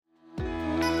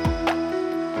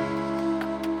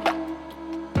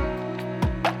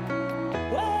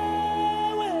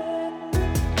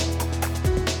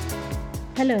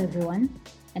Hello everyone,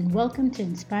 and welcome to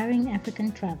Inspiring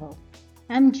African Travel.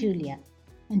 I'm Julia,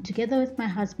 and together with my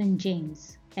husband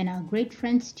James and our great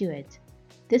friend Stuart,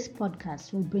 this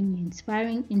podcast will bring you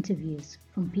inspiring interviews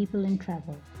from people in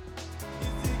travel.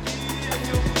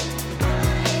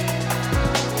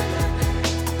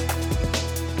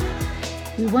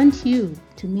 We want you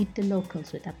to meet the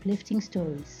locals with uplifting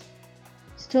stories.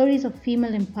 Stories of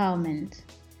female empowerment,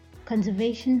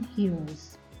 conservation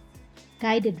heroes,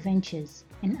 guide adventures,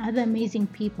 and other amazing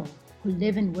people who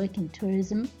live and work in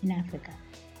tourism in Africa.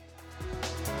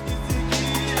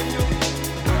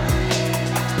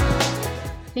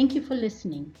 Thank you for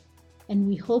listening, and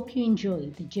we hope you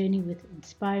enjoy the journey with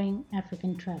Inspiring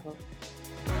African Travel.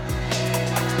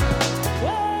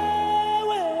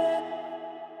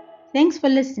 Thanks for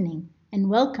listening, and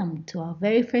welcome to our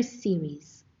very first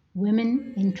series,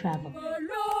 Women in Travel.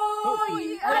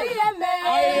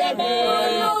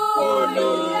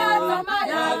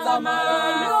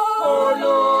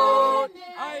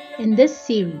 In this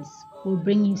series, we'll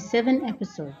bring you 7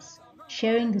 episodes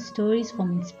sharing the stories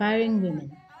from inspiring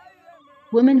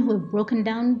women who have broken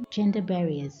down gender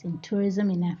barriers in tourism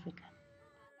in Africa.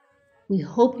 We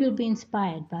hope you'll be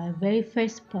inspired by our very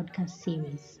first podcast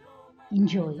series.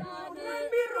 Enjoy.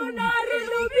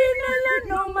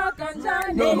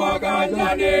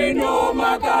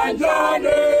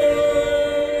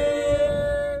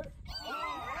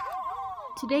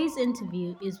 Today's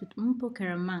interview is with Mpho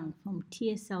Keromang from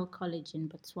TSL College in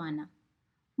Botswana.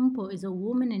 Mpho is a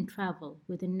woman in travel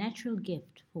with a natural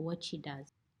gift for what she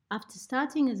does. After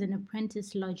starting as an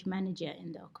apprentice lodge manager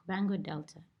in the Okavango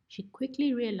Delta, she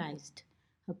quickly realized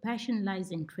her passion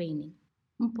lies in training.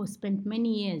 Mpho spent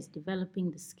many years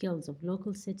developing the skills of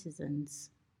local citizens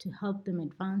to help them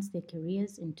advance their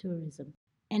careers in tourism.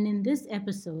 And in this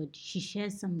episode, she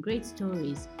shares some great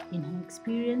stories in her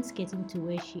experience getting to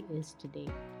where she is today.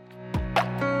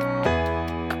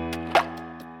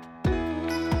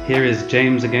 Here is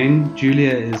James again.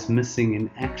 Julia is missing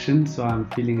in action, so I'm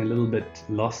feeling a little bit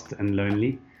lost and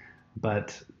lonely.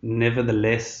 But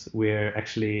nevertheless, we're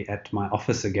actually at my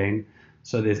office again.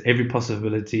 So there's every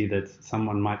possibility that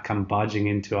someone might come barging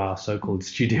into our so-called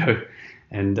studio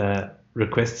and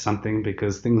request something,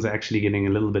 because things are actually getting a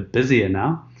little bit busier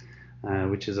now,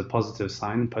 which is a positive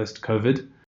sign post-COVID.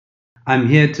 I'm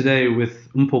here today with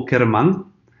Mpho Keromang.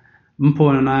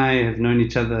 Mpho and I have known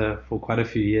each other for quite a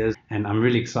few years, and I'm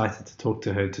really excited to talk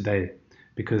to her today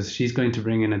because she's going to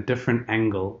bring in a different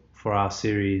angle for our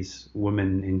series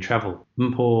Women in Travel.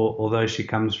 Mpho, although she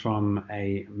comes from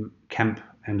a camp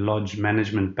and lodge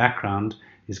management background,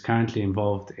 is currently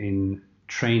involved in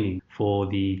training for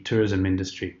the tourism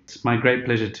industry. It's my great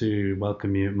pleasure to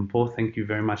welcome you, Mpho. Thank you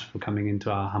very much for coming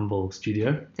into our humble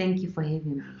studio. Thank you for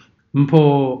having me.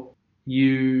 Mpho,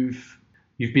 you've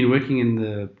been working in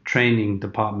the training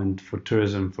department for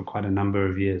tourism for quite a number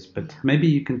of years, but maybe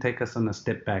you can take us on a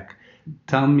step back.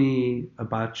 Tell me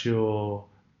about a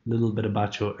little bit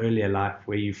about your earlier life,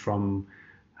 where you from,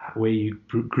 where you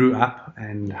grew up,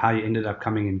 and how you ended up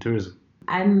coming in tourism.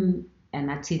 I'm a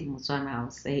native Botswana, I'll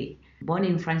say. Born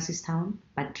in Francistown,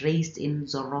 but raised in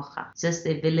Zoroga, just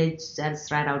a village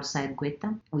that's right outside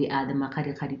Gweta. We are the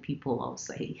Makadi people, I'll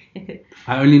say.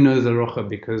 I only know Zoroga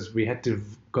because we had to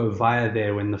go via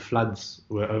there when the floods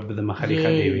were over the Makadi.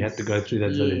 Yes, we had to go through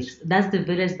that village. That's the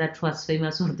village that was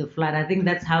famous for the flood. I think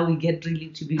that's how we get really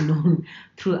to be known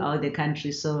throughout the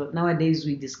country. So nowadays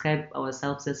we describe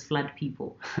ourselves as flood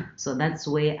people. So that's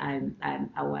where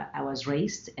I was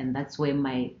raised, and that's where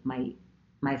my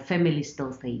family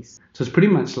still stays. So it's pretty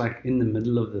much like in the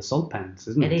middle of the salt pans,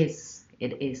 isn't it?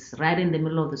 It is right in the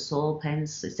middle of the salt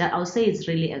pans. I'll say it's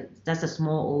really just a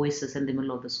small oasis in the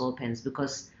middle of the salt pans,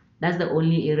 because that's the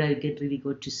only area you get really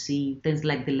good to see things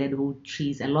like the leadwood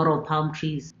trees, a lot of palm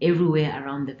trees everywhere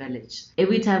around the village.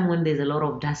 Every time when there's a lot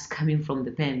of dust coming from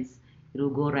the pans, it will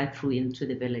go right through into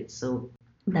the village. So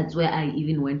that's where I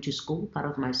even went to school. Part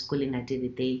of my schooling I did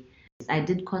it there. I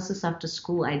did courses after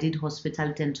school. I did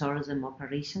hospitality and tourism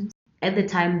operations. At the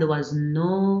time, there was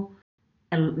not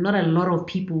a lot of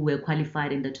people who were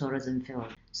qualified in the tourism field.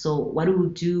 So what we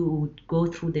would do, we would go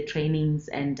through the trainings,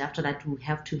 and after that, we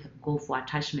have to go for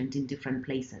attachment in different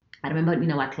places. I remember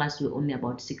in our class, we were only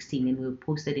about 16, and we were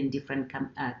posted in different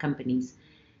companies.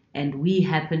 And we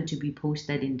happened to be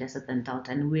posted in Desert and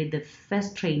Delta, and we're the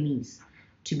first trainees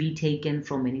to be taken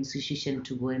from an institution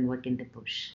to go and work in the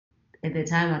bush. At the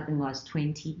time, I think I was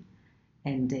 20,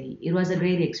 and it was a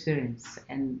great experience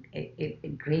and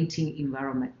a great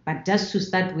environment. But just to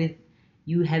start with,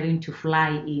 you having to fly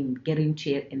in, get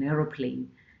into an aeroplane,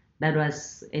 that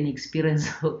was an experience.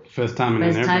 First time in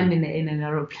an First time airplane. in an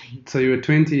aeroplane. So you were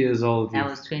 20 years old. I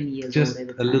was 20 years Just old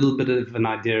at a the time. little bit of an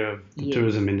idea of the Yes.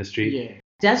 tourism industry. Yeah.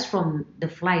 Just from the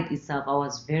flight itself, I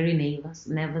was very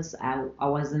nervous. I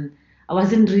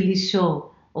wasn't really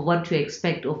sure of what to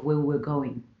expect of where we were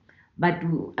going. But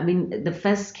I mean, the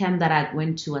first camp that I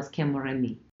went to was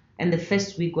Keromang. And the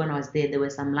first week when I was there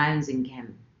were some lions in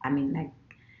camp. I mean, like,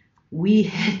 we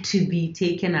had to be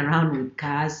taken around with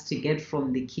cars to get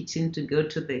from the kitchen to go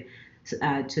to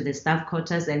the staff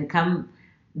quarters and come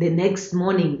the next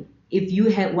morning. If you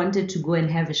had wanted to go and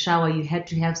have a shower, you had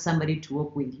to have somebody to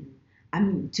walk with you. I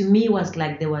mean, to me, it was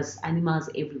like there was animals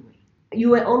everywhere. You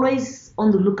were always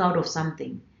on the lookout of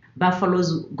something.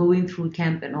 Buffaloes going through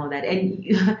camp and all that, and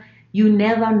you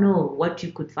never know what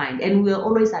you could find. And we were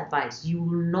always advised you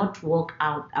will not walk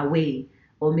out away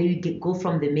or maybe go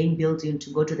from the main building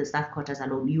to go to the staff quarters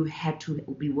alone. You had to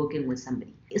be working with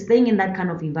somebody. Staying in that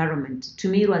kind of environment, to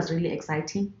me, it was really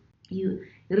exciting. You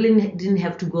really didn't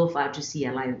have to go far to see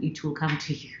a lion; it will come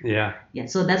to you. Yeah. Yeah.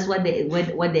 So that's what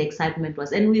the excitement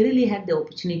was, and we really had the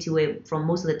opportunity where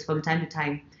from time to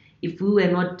time, if we were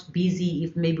not busy,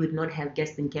 if maybe we'd not have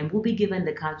guests in camp, we'll be given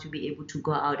the car to be able to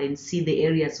go out and see the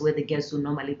areas where the guests would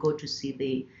normally go to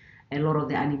see a lot of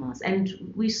the animals,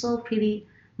 and we saw pretty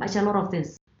much a lot of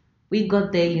things. We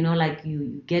got there, like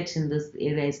you get in this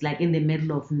area, it's like in the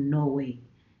middle of nowhere,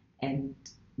 and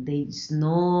there's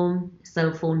no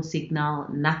cell phone signal,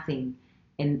 nothing.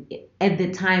 And at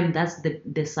the time, that's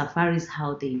the safaris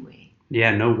how they were.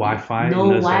 Yeah, no Wi-Fi. No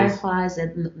in those days.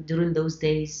 Wi-Fi during those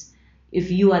days. If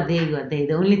you are there, you are there.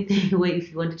 The only thing where if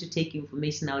you wanted to take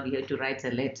information out, you had to write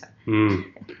a letter.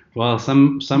 Well,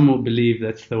 some will believe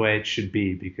that's the way it should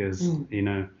be because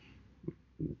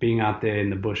being out there in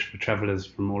the bush for travelers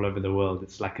from all over the world,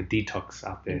 it's like a detox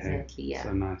out there. Exactly. Hey? Yeah.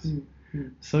 So nice.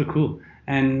 So cool.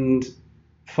 And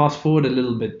fast forward a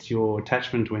little bit, your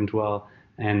attachment went well,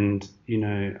 and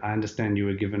I understand you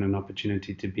were given an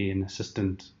opportunity to be an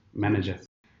assistant manager.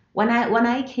 When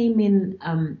I came in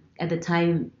at the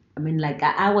time, I mean, like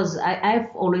I've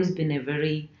always been a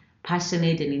very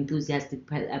passionate and enthusiastic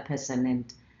person,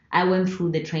 and I went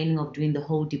through the training of doing the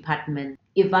whole department.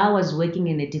 If I was working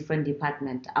in a different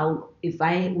department,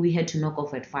 we had to knock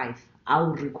off at 5, I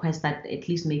would request that at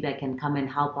least maybe I can come and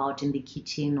help out in the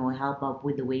kitchen or help out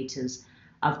with the waiters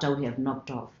after we have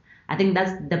knocked off. I think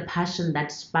that's the passion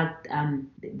that sparked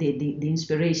the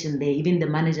inspiration there. Even the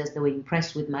managers, they were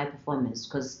impressed with my performance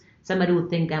because somebody would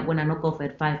think that when I knock off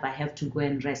at 5, I have to go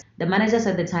and rest. The managers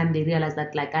at the time, they realized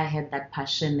that like I had that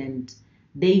passion, and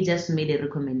they just made a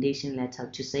recommendation letter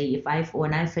to say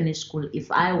when I finish school,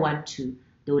 if I want to,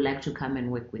 they would like to come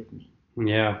and work with me.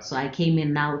 Yeah. So I came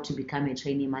in now to become a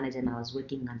trainee manager, and I was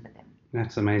working under them.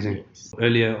 That's amazing. Yes.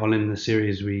 Earlier on in the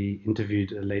series, we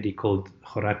interviewed a lady called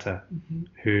Horata,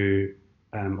 who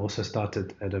also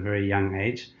started at a very young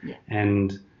age,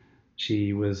 and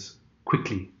she was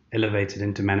quickly elevated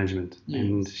into management. Yes.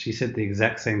 And she said the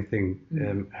exact same thing.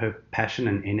 Her passion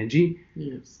and energy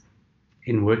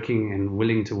in working and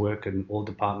willing to work in all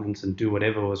departments and do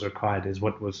whatever was required is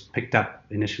what was picked up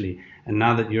initially. And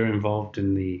now that you're involved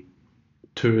in the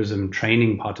tourism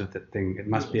training part of that thing, it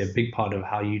must be a big part of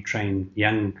how you train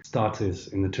young starters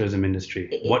in the tourism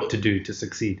industry, what to do to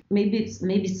succeed. Maybe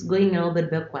it's going a little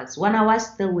bit backwards. When I was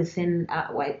still within,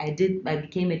 I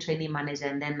became a trainee manager,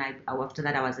 and then after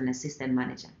that I was an assistant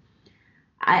manager.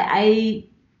 I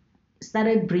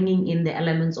started bringing in the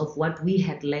elements of what we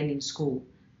had learned in school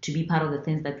to be part of the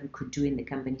things that we could do in the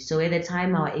company. So at the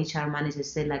time, our HR manager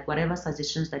said, like, whatever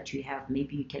suggestions that you have,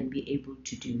 maybe you can be able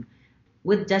to do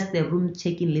with just the room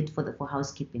taking lead for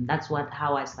housekeeping. That's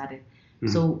how I started.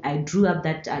 So I drew up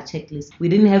that checklist. We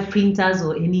didn't have printers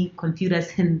or any computers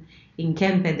in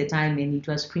camp at the time, and it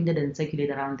was printed and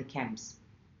circulated around the camps.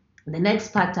 The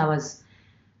next part I was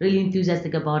really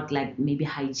enthusiastic about, like maybe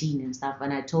hygiene and stuff.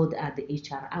 And I told the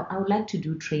HR, I would like to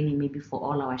do training maybe for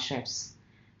all our chefs.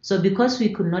 So because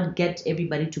we could not get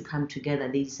everybody to come together,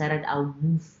 they decided I'll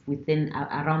move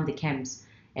around the camps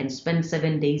and spend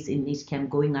 7 days in each camp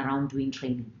going around doing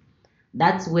training.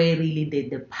 That's where really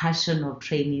the passion of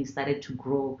training started to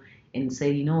grow and say,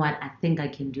 you know what, I think I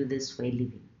can do this for a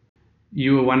living.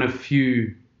 You were one of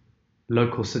few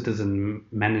local citizen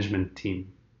management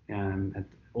team.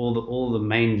 All the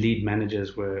main lead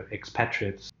managers were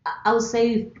expatriates. I would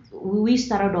say we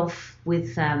started off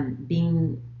with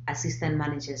being assistant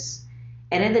managers.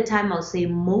 And at the time, I'll say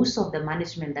most of the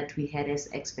management that we had as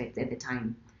experts at the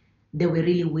time, they were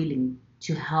really willing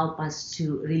to help us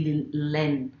to really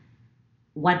learn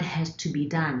what has to be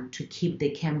done to keep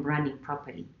the camp running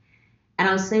properly. And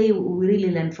I'll say we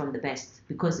really learned from the best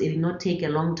because it did not take a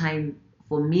long time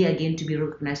for me again to be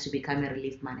recognized to become a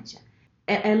relief manager.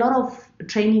 A lot of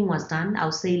training was done.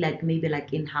 I'll say like maybe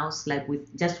like in-house, like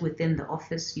with just within the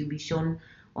office, you'll be shown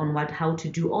on how to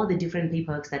do all the different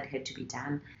paperwork that had to be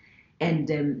done. And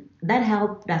that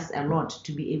helped us a lot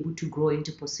to be able to grow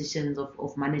into positions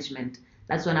of management.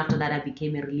 That's when after that I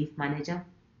became a relief manager.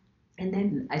 And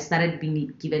then I started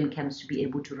being given camps to be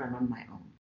able to run on my own.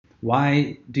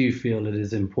 Why do you feel it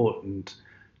is important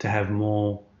to have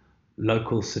more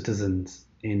local citizens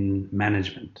in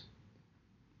management?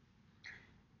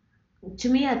 To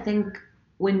me, I think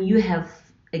when you have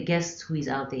a guest who is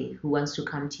out there who wants to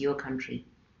come to your country,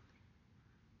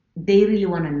 they really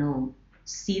want to know,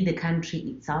 see the country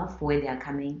itself, where they are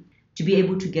coming, to be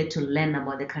able to get to learn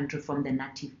about the country from the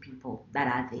native people that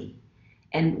are there.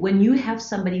 And when you have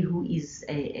somebody who is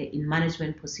in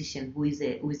management position, who is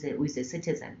a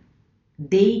citizen,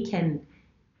 they can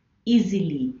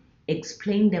easily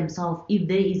explain themselves if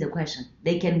there is a question.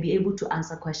 They can be able to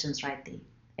answer questions right there.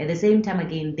 At the same time,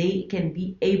 again, they can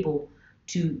be able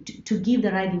to give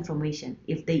the right information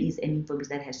if there is any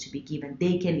information that has to be given.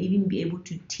 They can even be able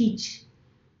to teach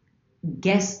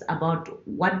guests about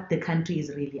what the country is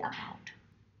really about.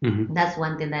 Mm-hmm. That's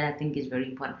one thing that I think is very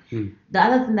important. Mm. The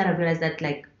other thing that I realized that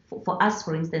like for us,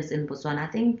 for instance, in Botswana,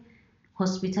 I think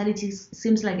hospitality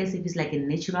seems like as if it's like a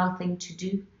natural thing to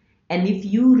do. And if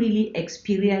you really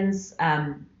experience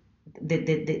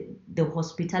the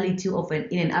hospitality of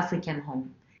in an African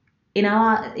home, in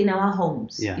our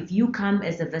homes, Yeah. if you come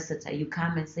as a visitor, you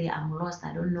come and say, I'm lost,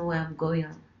 I don't know where I'm going.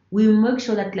 We make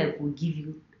sure that like we give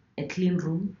you a clean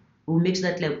room. We'll make sure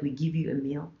that like we give you a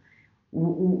meal.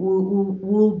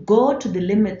 We'll go to the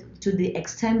limit, to the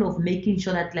extent of making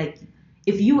sure that like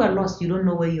if you are lost, you don't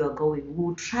know where you are going,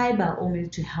 we'll try by all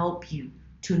means to help you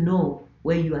to know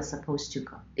where you are supposed to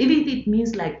go. Even if it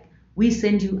means like we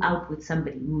send you out with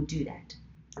somebody, we'll do that.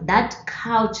 That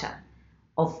culture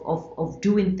of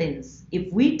doing things,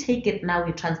 if we take it now,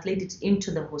 we translate it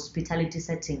into the hospitality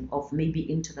setting of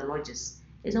maybe into the lodges,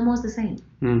 it's almost the same.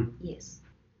 Mm. Yes.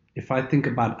 If I think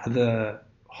about other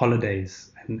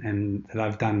holidays and that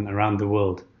I've done around the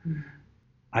world,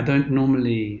 I don't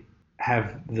normally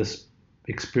have this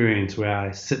experience where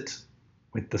I sit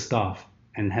with the staff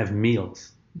and have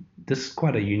meals. This is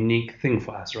quite a unique thing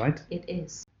for us, right? It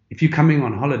is. If you're coming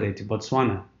on holiday to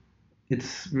Botswana,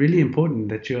 it's really important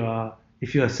that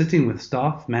if you are sitting with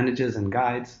staff, managers, and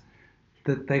guides,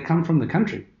 that they come from the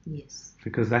country. Yes.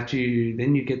 Because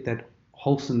then you get that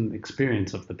wholesome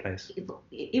experience of the place.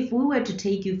 If we were to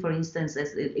take you, for instance,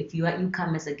 as if you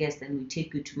come as a guest and we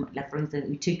take you to, like for instance,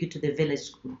 we take you to the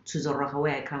village to Zoroha,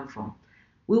 where I come from,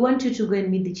 we want you to go and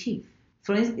meet the chief.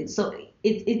 For instance, so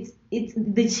it's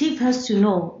the chief has to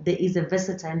know there is a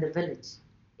visitor in the village.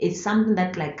 It's something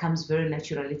that like comes very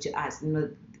naturally to us.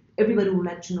 Everybody would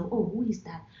like to know, oh, who is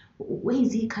that? Where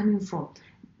is he coming from?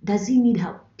 Does he need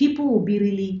help? People will be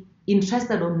really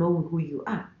interested on knowing who you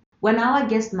are. When our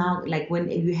guests now, like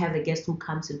when you have a guest who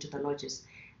comes into the lodges,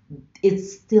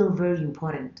 it's still very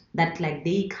important that like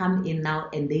they come in now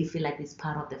and they feel like it's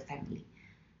part of the family.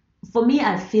 For me,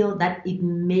 I feel that it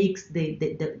makes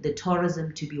the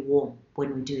tourism to be warm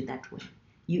when we do it that way.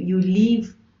 You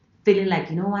leave feeling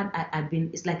like, you know what,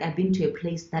 it's like I've been to a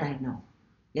place that I know.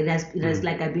 It has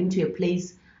like I've been to a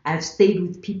place, I've stayed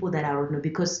with people that I don't know,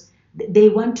 because they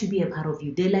want to be a part of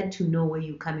you. They like to know where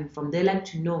you're coming from. They like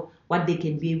to know what they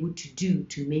can be able to do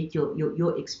to make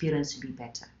your experience to be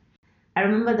better. I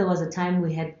remember there was a time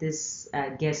we had this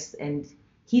guest, and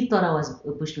he thought I was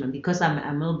a bushman because I'm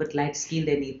a little bit light skinned,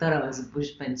 and he thought I was a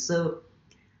bushman. So,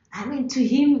 I mean, to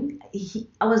him,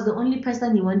 I was the only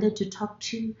person he wanted to talk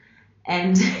to,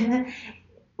 and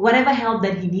whatever help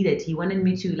that he needed, he wanted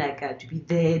me to to be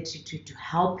there to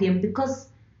help him, because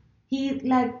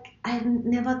I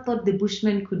never thought the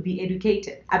Bushmen could be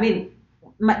educated. I mean,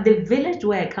 the village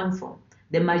where I come from,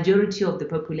 the majority of the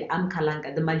population, I'm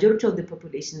Kalanga, the majority of the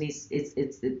population is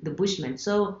the Bushmen.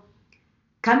 So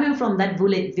coming from that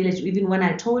village, even when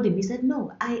I told him, he said,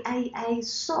 no, I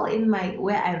saw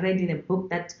where I read in a book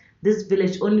that this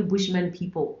village, only Bushmen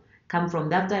people come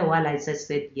from. After a while, I just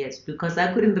said yes, because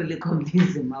I couldn't really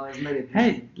convince him I was not a Bushman.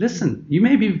 Hey, listen,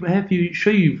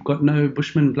 sure you've got no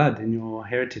Bushman blood in your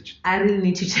heritage? I really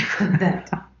need to check on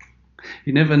that.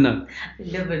 You never know.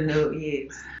 You never know,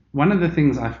 yes. One of the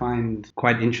things I find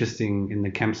quite interesting in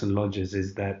the camps and lodges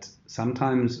is that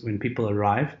sometimes when people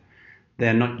arrive,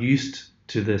 they're not used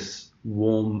to this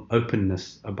warm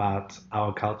openness about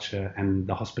our culture and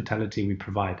the hospitality we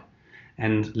provide.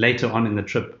 And later on in the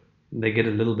trip, they get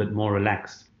a little bit more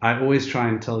relaxed. I always try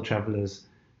and tell travelers,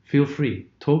 feel free.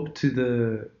 Talk to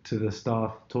the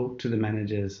staff, talk to the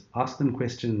managers, ask them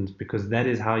questions because that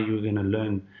is how you're going to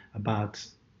learn about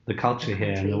the culture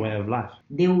here and the way of life.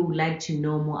 They would like to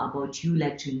know more about you,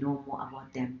 like to know more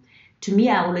about them. To me,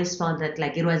 I always found that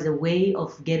like it was a way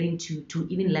of getting to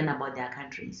even learn about their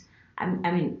countries. I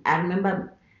mean, I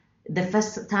remember the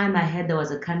first time I heard there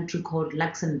was a country called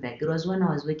Luxembourg. It was when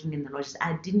I was working in the lodges.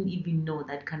 I didn't even know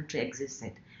that country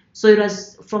existed. So it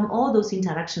was from all those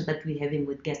interactions that we're having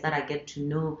with guests that I get to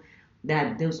know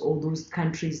that there's all those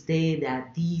countries there.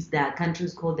 There are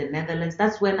countries called the Netherlands.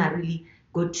 That's when I really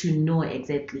got to know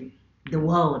exactly the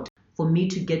world. For me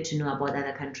to get to know about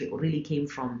other country really came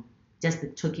from just the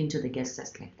talking to the guests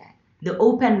just like that. The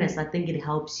openness, I think it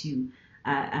helps you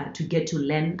to get to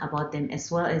learn about them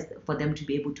as well as for them to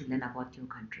be able to learn about your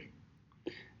country.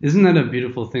 Isn't that a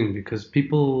beautiful thing? Because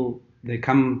people, they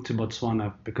come to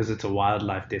Botswana because it's a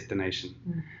wildlife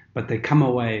destination, but they come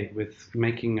away with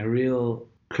making a real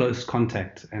close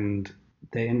contact and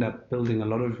they end up building a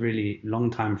lot of really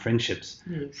long-time friendships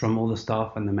from all the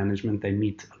staff and the management they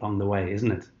meet along the way,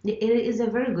 isn't it? It is a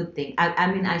very good thing.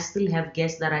 I mean, I still have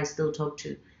guests that I still talk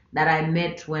to that I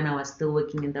met when I was still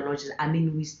working in the lodges. I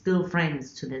mean, we're still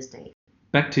friends to this day.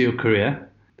 Back to your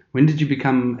career. When did you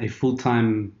become a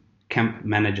full-time camp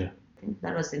manager? I think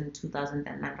that was in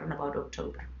 2009, around about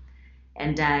October.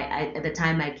 And I at the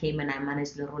time I came and I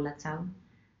managed the Roller Town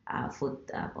for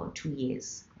about 2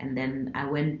 years. And then I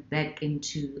went back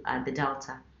into the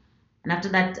Delta. And after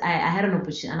that, I had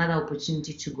another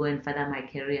opportunity to go and further my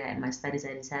career and my studies.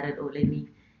 I decided, oh, let me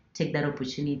take that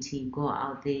opportunity, go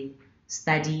out there,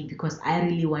 study, because I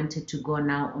really wanted to go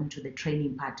now onto the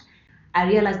training part. I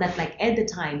realized that, like at the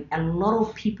time, a lot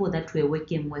of people that we're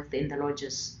working with in the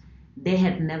lodges, they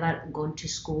had never gone to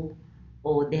school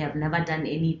or they have never done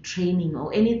any training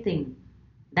or anything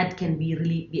that can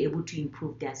really be able to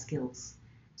improve their skills.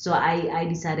 So I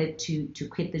decided to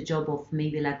quit the job of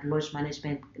maybe like lodge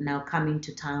management, now coming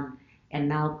to town and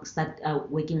now start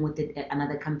working with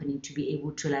another company to be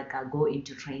able to like go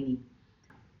into training.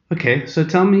 Okay, so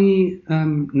tell me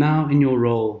now in your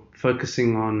role,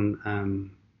 focusing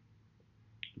on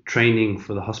training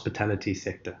for the hospitality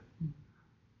sector.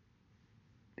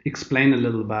 Explain a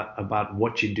little about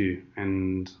what you do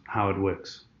and how it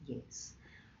works. Yes.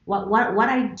 What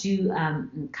I do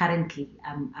currently,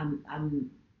 I'm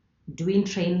doing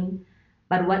training,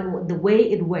 but the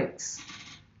way it works,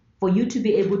 for you to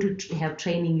be able to have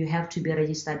training, you have to be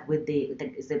registered with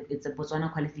it's the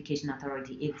Botswana Qualification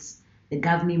Authority. It's the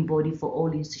governing body for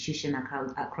all institutions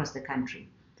across the country.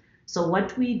 So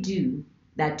what we do,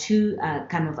 there are two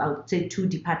I would say two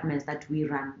departments that we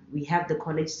run. We have the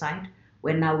college side,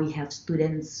 where now we have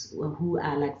students who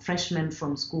are like freshmen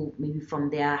from school, maybe from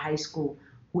their high school,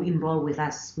 who enroll with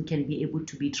us, who can be able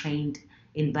to be trained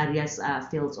in various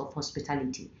fields of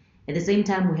hospitality. At the same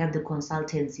time, we have the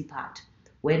consultancy part,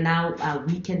 where now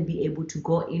we can be able to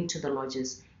go into the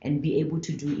lodges and be able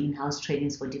to do in-house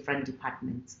trainings for different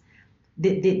departments.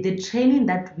 The training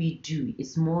that we do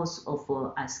is more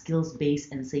of a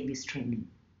skills-based and service training.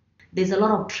 There's a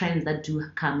lot of trends that do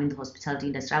come in the hospitality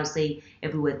industry. I would say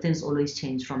everywhere things always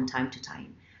change from time to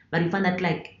time. But you find that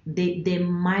like there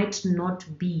might not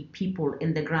be people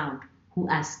in the ground who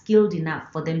are skilled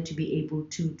enough for them to be able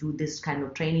to do this kind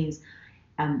of trainings.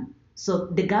 So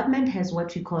the government has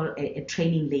what we call a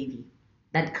training levy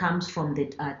that comes from the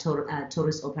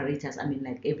tourist operators. I mean,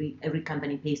 like every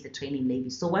company pays the training levy.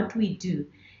 So what we do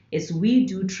is we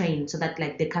do train so that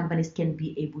like the companies can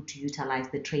be able to utilize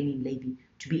the training levy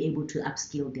to be able to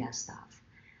upskill their staff.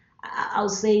 I'll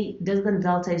say Desmond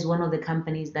Delta is one of the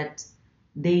companies that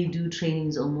they do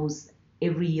trainings almost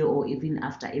every year or even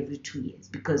after every 2 years,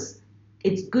 because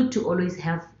it's good to always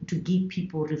have to give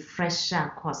people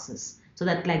refresher courses so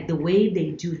that like the way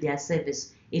they do their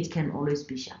service, it can always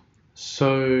be sharp.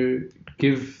 So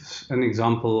give an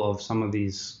example of some of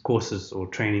these courses or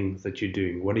trainings that you're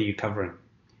doing. What are you covering?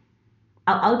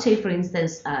 I'll take, for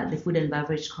instance, the food and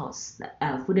beverage course,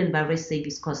 food and beverage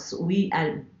service course. We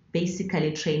are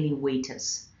basically training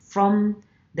waiters from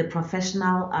the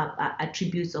professional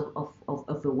attributes of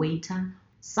a waiter.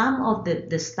 Some of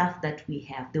the staff that we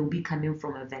have, they will be coming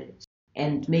from a village.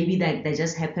 And maybe they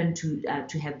just happened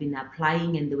to have been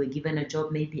applying and they were given a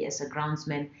job maybe as a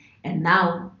groundsman. And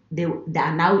now they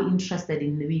are now interested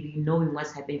in really knowing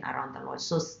what's happening around the lodge.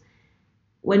 So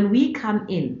when we come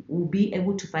in, we'll be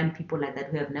able to find people like that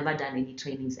who have never done any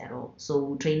trainings at all. So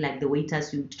we'll train like the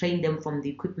waiters, we train them from the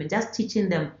equipment, just teaching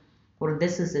them, or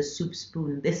this is a soup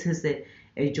spoon, this is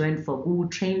a joint fork. We will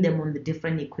train them on the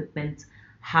different equipment,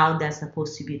 how they're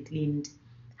supposed to be cleaned,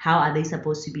 how are they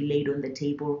supposed to be laid on the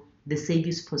table, the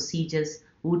service procedures,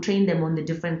 We'll train them on the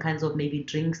different kinds of maybe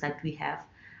drinks that we have.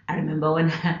 I remember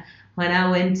when I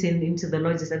went into the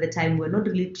lodges at the time, we were not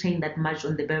really trained that much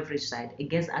on the beverage side. A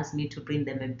guest asked me to bring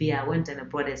them a beer. I went and I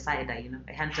brought a cider,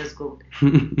 a Hunter's Gold.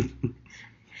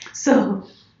 So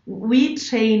we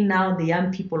train now the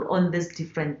young people on these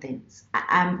different things.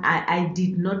 I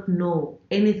did not know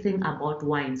anything about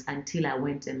wines until I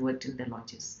went and worked in the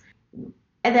lodges.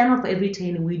 At the end of every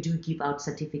training, we do give out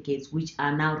certificates which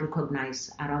are now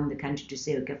recognized around the country to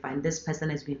say, okay, fine, this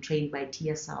person has been trained by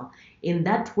TSL. In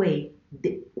that way,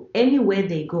 anywhere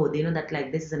they go, they know that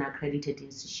like this is an accredited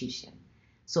institution.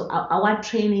 So our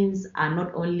trainings are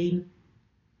not only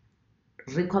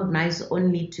recognized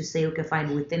only to say, okay,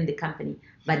 fine, within the company,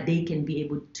 but they can be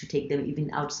able to take them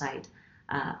even outside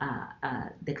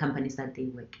the companies that they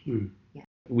work in. Yeah.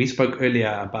 We spoke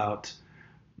earlier about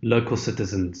local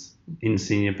citizens in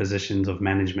senior positions of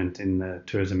management in the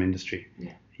tourism industry.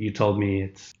 Yeah. You told me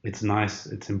it's nice,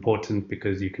 it's important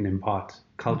because you can impart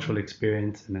cultural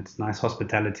experience and it's nice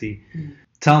hospitality.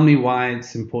 Tell me why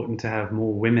it's important to have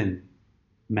more women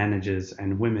managers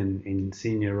and women in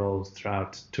senior roles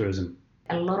throughout tourism.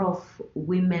 A lot of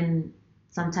women,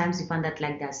 sometimes you find that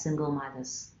like they're single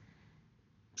mothers.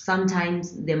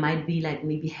 Sometimes they might be like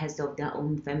maybe heads of their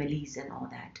own families and all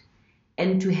that.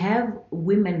 And to have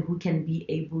women who can be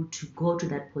able to go to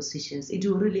that positions, it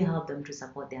will really help them to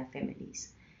support their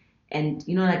families. And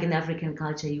like in African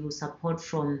culture, you support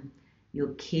from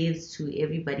your kids to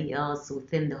everybody else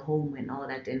within the home and all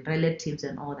that, and relatives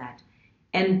and all that.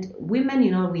 And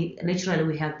women, we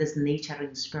naturally have this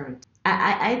nurturing spirit.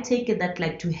 I take it that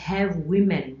like to have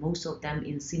women, most of them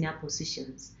in senior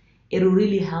positions, it will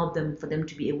really help them for them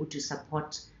to be able to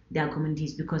support their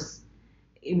communities, because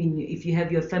if you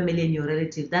have your family and your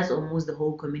relatives, that's almost the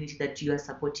whole community that you are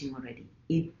supporting already.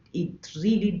 It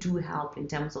really do help in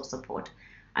terms of support.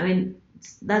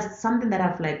 That's something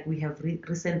that we have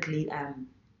recently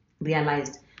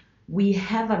realized. We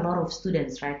have a lot of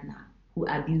students right now who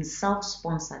are being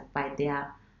self-sponsored by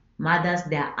their mothers,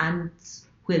 their aunts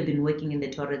who have been working in the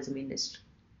tourism industry.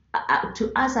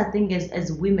 To us, I think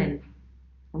as women,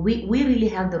 we really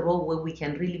have the role where we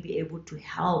can really be able to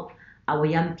help our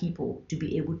young people to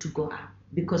be able to go up,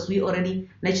 because we already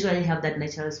naturally have that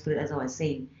natural spirit, as I was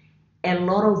saying. A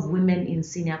lot of women in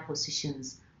senior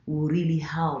positions will really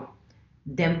help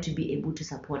them to be able to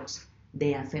support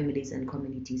their families and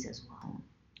communities as well.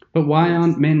 But why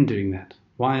aren't men doing that?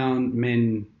 Why aren't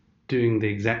men doing the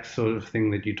exact sort of thing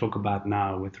that you talk about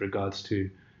now with regards to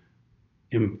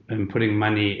putting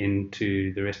money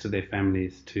into the rest of their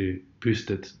families to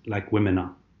boost it like women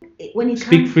are?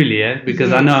 Speak freely, yeah?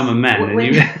 Because yes. I know I'm a man.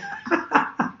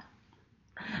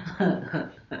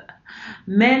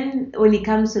 Men, when it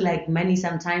comes to like money,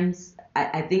 sometimes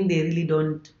I think they really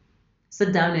don't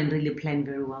sit down and really plan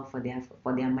very well for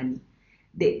their money.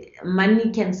 The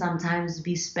money can sometimes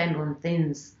be spent on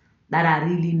things that are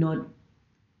really not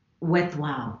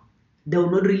worthwhile. They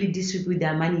will not really distribute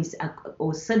their money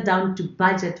or sit down to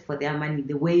budget for their money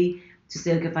the way to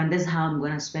say, okay, fine, that's how I'm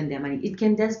going to spend their money. It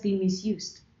can just be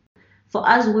misused. For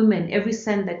us women, every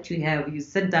cent that you have, you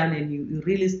sit down and you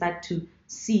really start to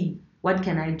see, what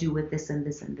can I do with this and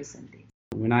this and this and this.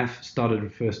 When I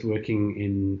started first working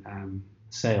in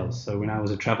sales, so when I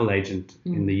was a travel agent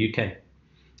in the UK,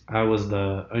 I was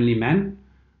the only man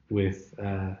with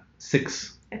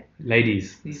 6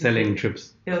 ladies selling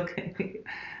trips. Okay.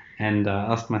 And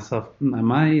I asked myself,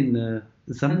 am I in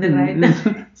something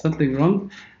right? something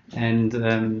wrong?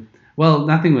 And well,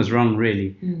 nothing was wrong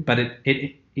really, but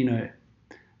it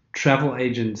travel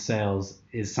agent sales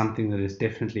is something that is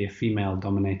definitely a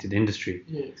female-dominated industry.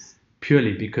 Yes.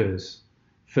 Purely because,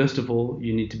 first of all,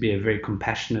 you need to be a very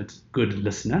compassionate, good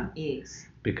listener. Yes.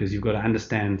 Because you've got to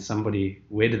understand somebody,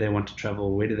 where do they want to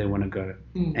travel, where do they want to go,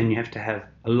 and you have to have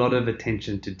a lot of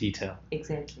attention to detail.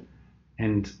 Exactly.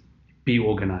 And be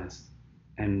organized.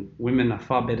 And women are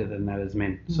far better than that as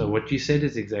men. So what you said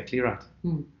is exactly right.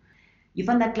 You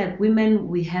find that like women,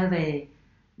 we have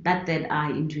that third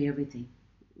eye into everything.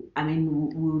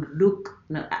 We'll look,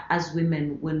 as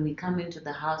women, when we come into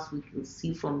the house, we will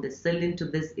see from the ceiling to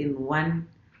this in 1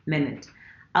 minute.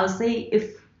 I'll say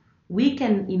if we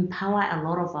can empower a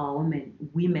lot of our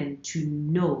women to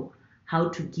know how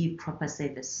to give proper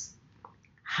service,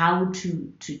 how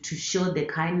to show the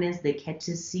kindness, the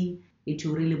courtesy, it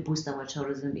will really boost our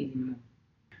tourism even more.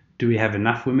 Do we have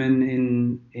enough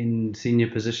women in senior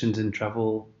positions in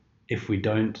travel? If we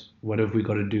don't, what have we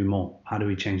got to do more? How do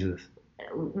we change this?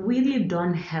 We really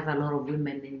don't have a lot of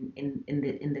women in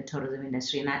the tourism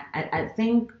industry, and I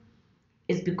think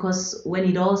it's because when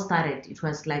it all started, it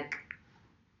was like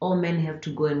all men have to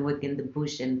go and work in the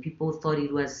bush, and people thought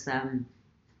it was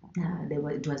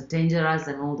it was dangerous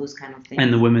and all those kind of things.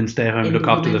 And the women stay home, And look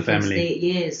the after the women can family. stay,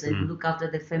 yes, and look after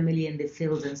the family and the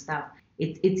fields and stuff.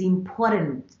 It's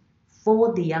important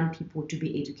for the young people to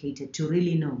be educated, to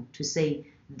really know, to say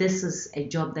this is a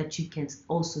job that you can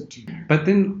also do. But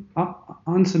then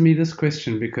answer me this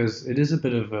question, because it is a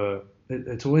bit of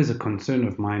it's always a concern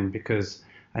of mine, because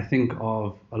I think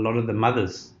of a lot of the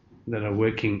mothers that are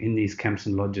working in these camps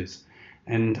and lodges,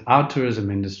 and our tourism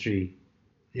industry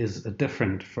is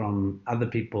different from other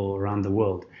people around the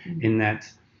world, in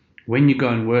that when you go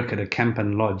and work at a camp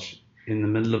and lodge in the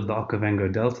middle of the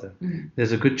Okavango Delta,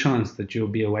 there's a good chance that you'll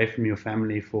be away from your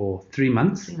family for 3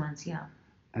 months. 3 months, yeah.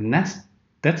 And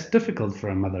that's difficult for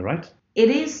a mother, right? It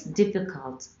is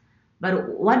difficult, but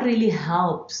what really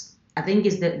helps, I think,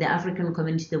 is the African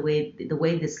community, the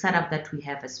way the setup that we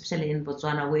have, especially in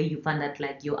Botswana, where you find that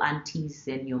like your aunties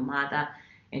and your mother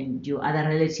and your other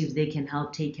relatives, they can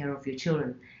help take care of your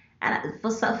children. And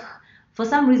for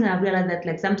some reason, I realized that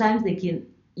like sometimes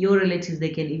your relatives, they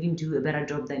can even do a better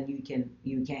job than you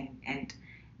can. And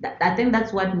I think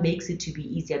that's what makes it to be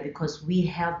easier, because we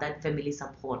have that family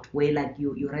support where like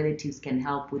your relatives can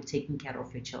help with taking care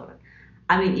of your children.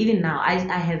 I mean, even now, I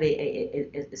have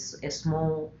a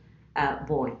small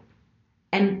boy,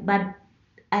 but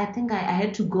I think I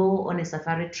had to go on a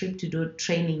safari trip to do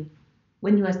training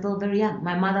when he was still very young.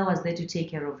 My mother was there to take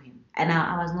care of him, and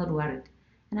I was not worried.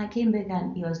 And I came back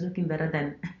and he was looking better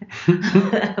than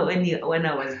when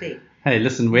I was there. Hey,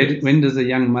 listen, when does a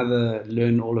young mother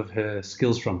learn all of her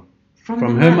skills from? From her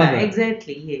mother, mother.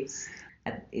 exactly, yes.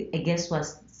 A guest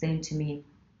was saying to me,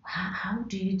 how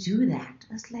do you do that?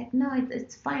 I was like, no,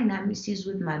 it's fine. She's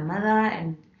with my mother.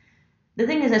 And the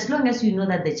thing is, as long as you know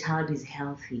that the child is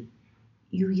healthy,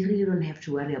 you really don't have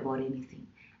to worry about anything.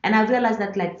 And I realized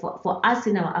that like for us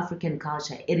in our African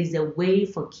culture, it is a way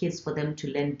for kids, for them to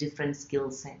learn different skill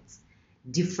sets,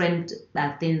 different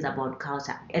things about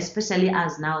culture, especially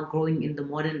as now growing in the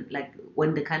modern, like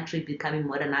when the country becoming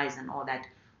modernized and all that,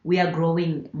 we are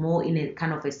growing more in a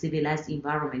kind of a civilized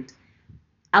environment.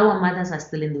 Our mothers are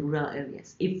still in the rural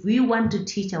areas. If we want to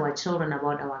teach our children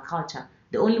about our culture,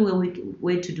 the only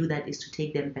way to do that is to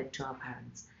take them back to our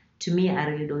parents. To me, I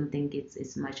really don't think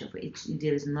it's much of it.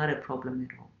 There is not a problem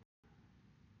at all.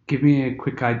 Give me a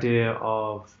quick idea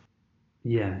of,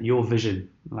 your vision.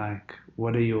 Like,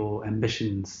 what are your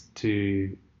ambitions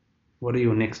what are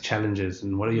your next challenges,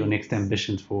 and what are your next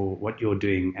ambitions for what you're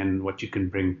doing and what you can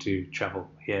bring to travel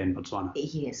here in Botswana?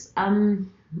 Yes.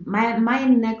 My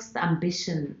next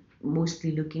ambition,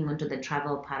 mostly looking onto the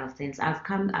travel part of things,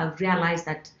 I've realized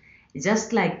that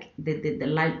just like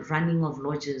the running of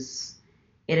lodges,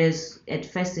 it is, at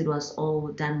first it was all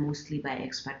done mostly by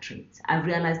expatriates. I've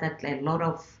realized that a lot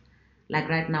of, like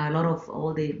right now, a lot of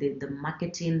all the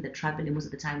marketing, the traveling, most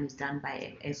of the time is done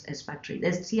by expatriates.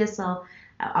 As TSL,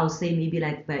 I'll say maybe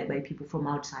like by people from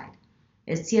outside.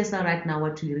 As TSL right now,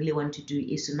 what we really want to do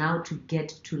is now to get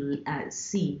to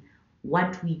see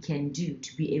what we can do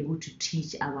to be able to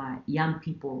teach our young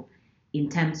people in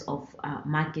terms of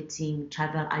marketing,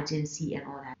 travel agency, and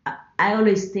all that. I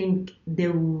always think they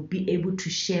will be able to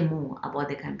share more about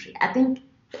the country. I think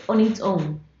on its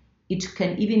own, it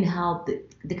can even help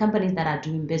the companies that are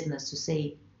doing business to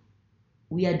say,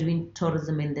 we are doing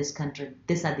tourism in this country.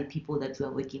 These are the people that we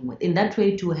are working with. In that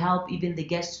way, to help even the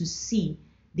guests to see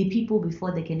the people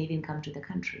before they can even come to the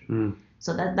country.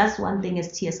 So that's one thing as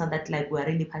TSL that like we're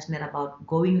really passionate about,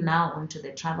 going now onto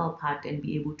the travel part and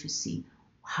be able to see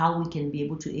how we can be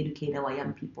able to educate our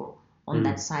young people on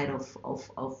that side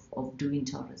of doing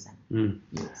tourism.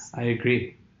 Yes. I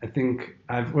agree. I think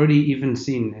I've already even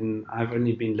seen, and I've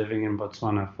only been living in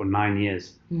Botswana for 9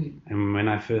 years. And when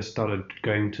I first started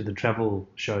going to the travel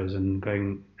shows and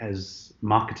going as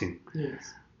marketing,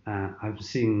 Yes. I'm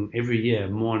seeing every year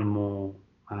more and more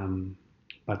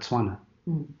Botswana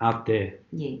out there,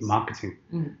 Yes. marketing,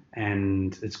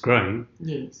 and it's growing.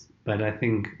 Yes. But I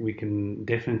think we can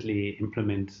definitely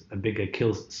implement a bigger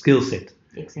skill set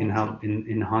Exactly. in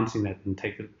enhancing that, and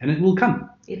take it, and it will come.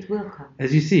 It will come.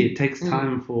 As you see, it takes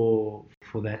time for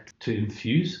that to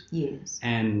infuse. Yes.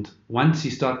 And once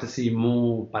you start to see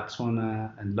more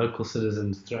Botswana and local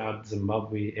citizens throughout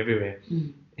Zimbabwe, everywhere,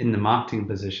 in the marketing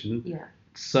position, Yeah.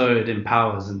 so it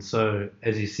empowers. And so,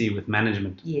 as you see with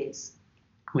management, Yes.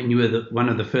 when you were one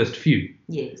of the first few,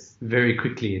 Yes. very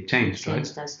quickly it changed, right?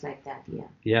 Just like that, yeah.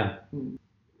 Yeah.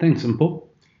 Thanks, Mpho.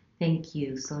 Thank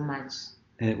you so much.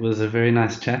 It was a very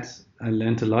nice chat. I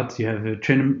learned a lot. You have a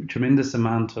tremendous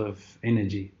amount of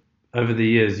energy. Over the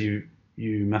years,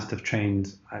 you must have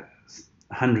trained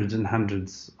hundreds and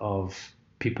hundreds of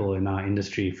people in our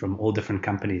industry from all different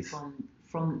companies.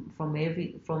 From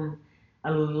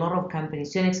a lot of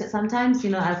companies. So sometimes,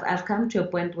 I've come to a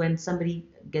point when somebody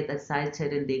get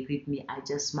excited and they greet me, I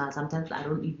just smile. Sometimes I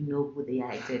don't even know who they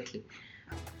are exactly.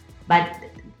 But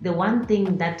the one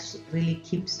thing that really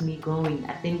keeps me going,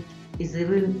 I think, is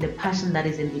the passion that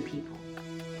is in the people.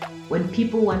 When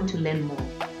people want to learn more,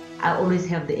 I always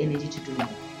have the energy to do more.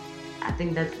 I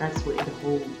think that's where the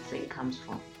whole thing comes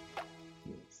from.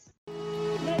 Yes.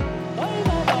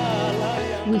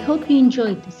 We hope you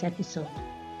enjoyed this episode.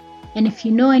 And if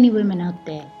you know any women out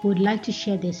there who would like to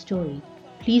share their story,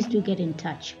 please do get in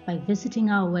touch by visiting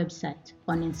our website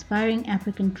on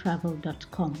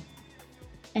inspiringafricantravel.com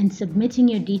and submitting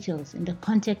your details in the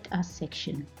Contact Us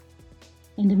section.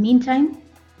 In the meantime,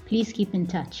 please keep in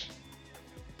touch.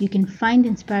 You can find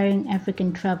Inspiring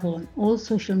African Travel on all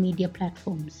social media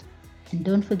platforms, and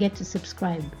don't forget to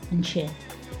subscribe and share.